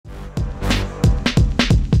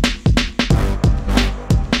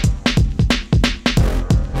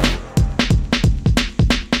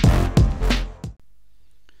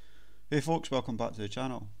Hey folks, welcome back to the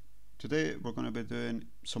channel. Today we're going to be doing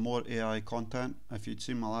some more AI content. If you'd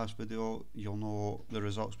seen my last video, you'll know the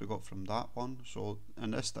results we got from that one. So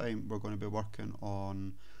in this time we're going to be working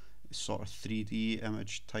on sort of 3D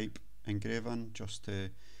image type engraving, just to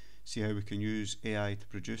see how we can use AI to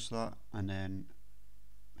produce that and then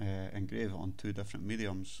engrave it on two different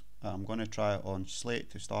mediums. I'm going to try it on slate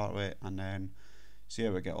to start with and then see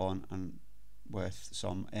how we get on and with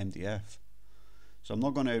some MDF. So I'm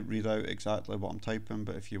not going to read out exactly what I'm typing,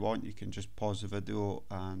 but if you want you can just pause the video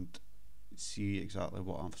and see exactly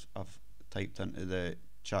what I've typed into the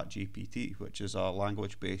chatgpt, which is a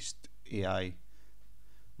language based AI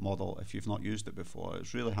model. If you've not used it before,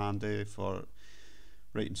 it's really handy for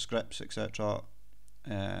writing scripts, etc.,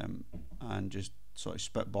 and just sort of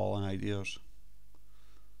spitballing ideas.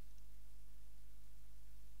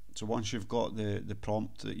 So once you've got the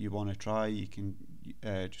prompt that you want to try, you can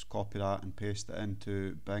just copy that and paste it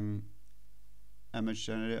into Bing image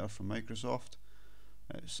generator from Microsoft.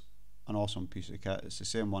 It's an awesome piece of kit. It's the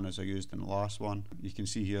same one as I used in the last one. You can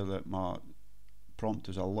see here that my prompt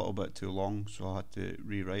is a little bit too long, so I had to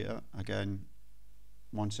rewrite it. Again,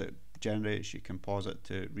 once it generates, you can pause it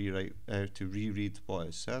to reread what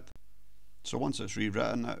it said. So once it's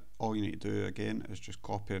rewritten it, all you need to do again is just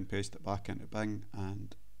copy and paste it back into Bing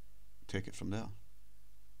and take it from there.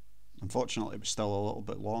 Unfortunately it was still a little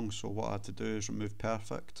bit long, so what I had to do is remove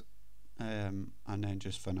perfect and then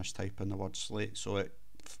just finish typing the word slate so it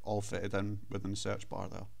all fitted in within the search bar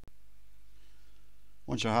there.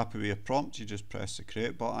 Once you're happy with your prompt, you just press the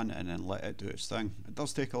create button and then let it do its thing. It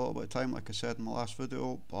does take a little bit of time, like I said in the last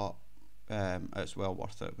video, but it's well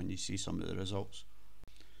worth it when you see some of the results.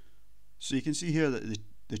 So you can see here that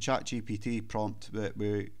the ChatGPT prompt that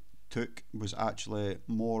we took was actually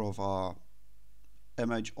more of a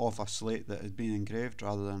image of a slate that had been engraved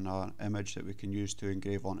rather than an image that we can use to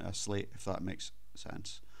engrave onto a slate, if that makes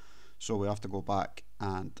sense. So we have to go back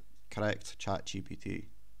and correct ChatGPT.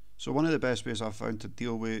 So one of the best ways I've found to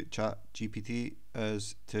deal with ChatGPT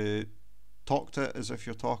is to talk to it as if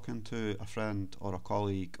you're talking to a friend or a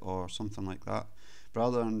colleague or something like that,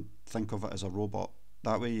 rather than think of it as a robot.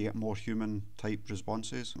 That way you get more human type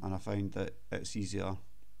responses, and I find that it's easier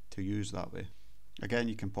to use that way. Again,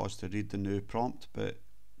 you can pause to read the new prompt, but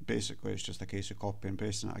basically it's just a case of copy and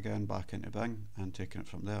pasting it again back into Bing and taking it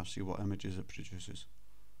from there, see what images it produces.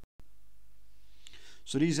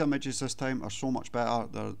 So these images this time are so much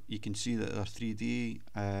better. You can see that they're 3D.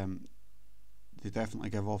 They definitely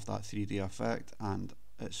give off that 3D effect, and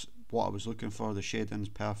it's what I was looking for. The shading's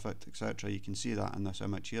perfect, etc. You can see that in this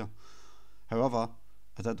image here. However,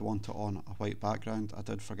 I did want it on a white background. I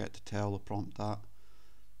did forget to tell the prompt that,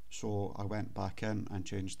 so I went back in and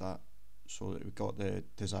changed that so that we got the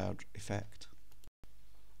desired effect.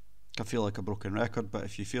 I feel like a broken record, but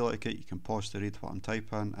if you feel like it, you can pause to read what I'm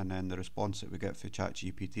typing and then the response that we get for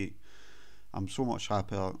ChatGPT. I'm so much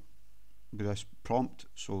happier with this prompt,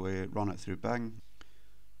 so we run it through Bing,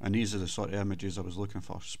 and these are the sort of images I was looking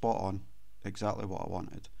for. Spot on, exactly what I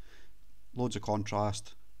wanted. Loads of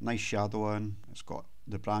contrast, nice shadowing, it's got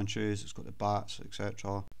the branches, it's got the bats,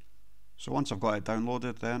 etc. So once I've got it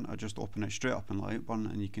downloaded, then I just open it straight up in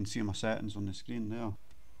Lightroom and you can see my settings on the screen there.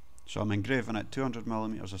 So I'm engraving at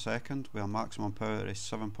 200mm a second with a maximum power is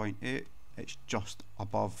 7.8. It's just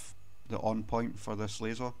above the on point for this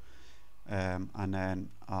laser, and then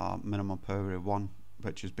a minimum power of 1,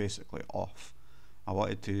 which is basically off. I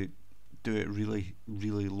wanted to do it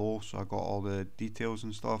really low, so I got all the details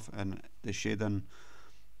and stuff, and the shading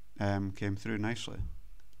came through nicely.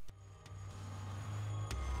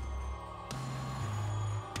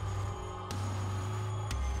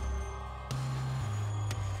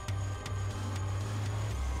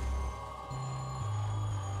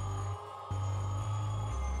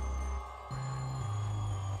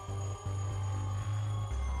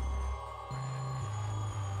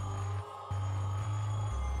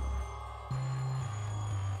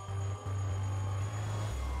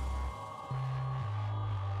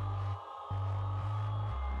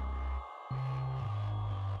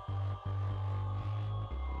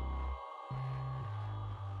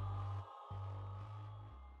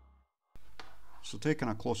 So taking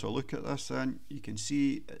a closer look at this, then you can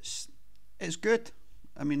see it's good.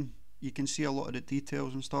 I mean, you can see a lot of the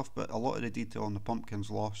details and stuff, but a lot of the detail on the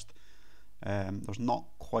pumpkin's lost. There's not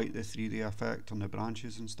quite the 3D effect on the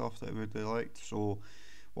branches and stuff that I would have liked. So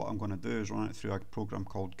what I'm going to do is run it through a program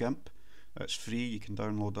called GIMP. It's free, you can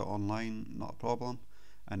download it online, not a problem,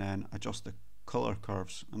 and then adjust the color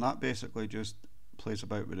curves, and that basically just plays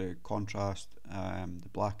about with the contrast, the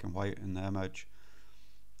black and white in the image,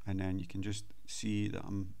 and then you can just see that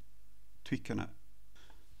I'm tweaking it.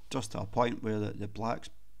 just to a point where the black's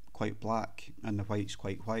quite black and the white's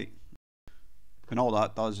quite white. And all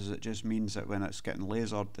that does is it just means that when it's getting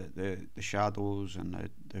lasered, the shadows and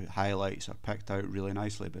the highlights are picked out really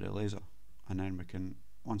nicely by the laser. And then we can,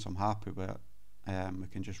 once I'm happy with it, we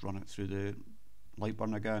can just run it through the light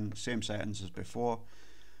burn again, same settings as before,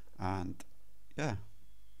 and yeah,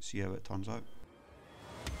 see how it turns out.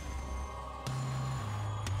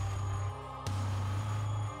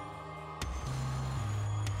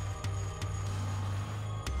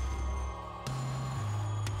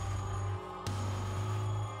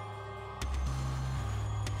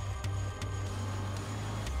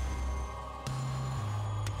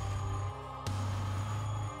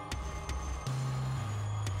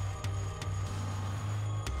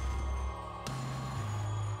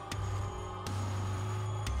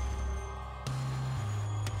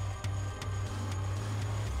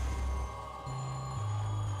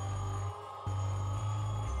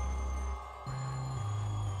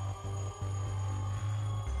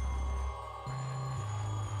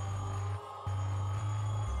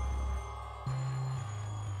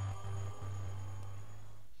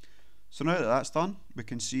 So now that that's done, we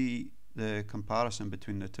can see the comparison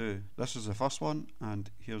between the two. This is the first one,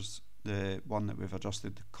 and here's the one that we've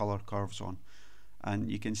adjusted the colour curves on.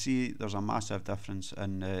 And you can see there's a massive difference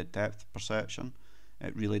in depth perception.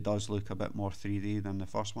 It really does look a bit more 3D than the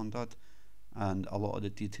first one did, and a lot of the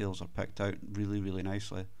details are picked out really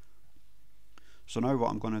nicely. So now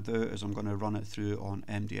what I'm going to do is I'm going to run it through on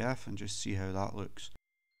MDF and just see how that looks.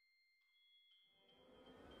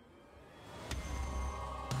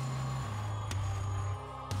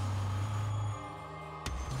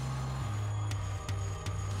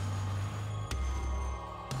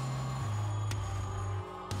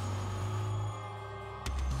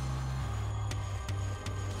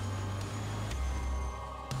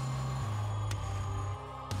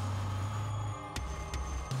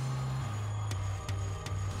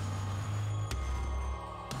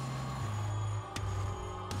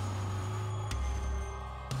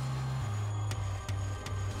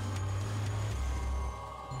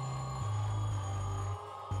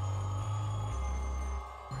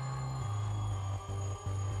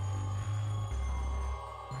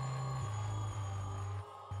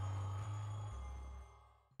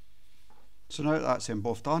 So now that's them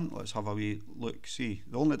both done, let's have a wee look see.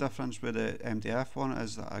 The only difference with the MDF one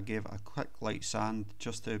is that I gave it a quick light sand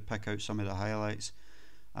just to pick out some of the highlights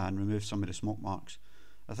and remove some of the smoke marks.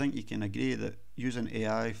 I think you can agree that using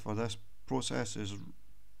AI for this process is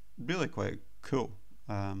really quite cool,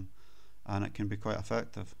 and it can be quite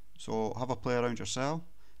effective. So have a play around yourself.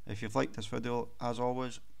 If you've liked this video, as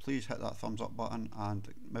always, please hit that thumbs up button and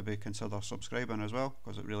maybe consider subscribing as well,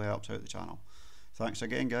 because it really helps out the channel. Thanks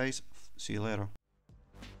again guys, see you later.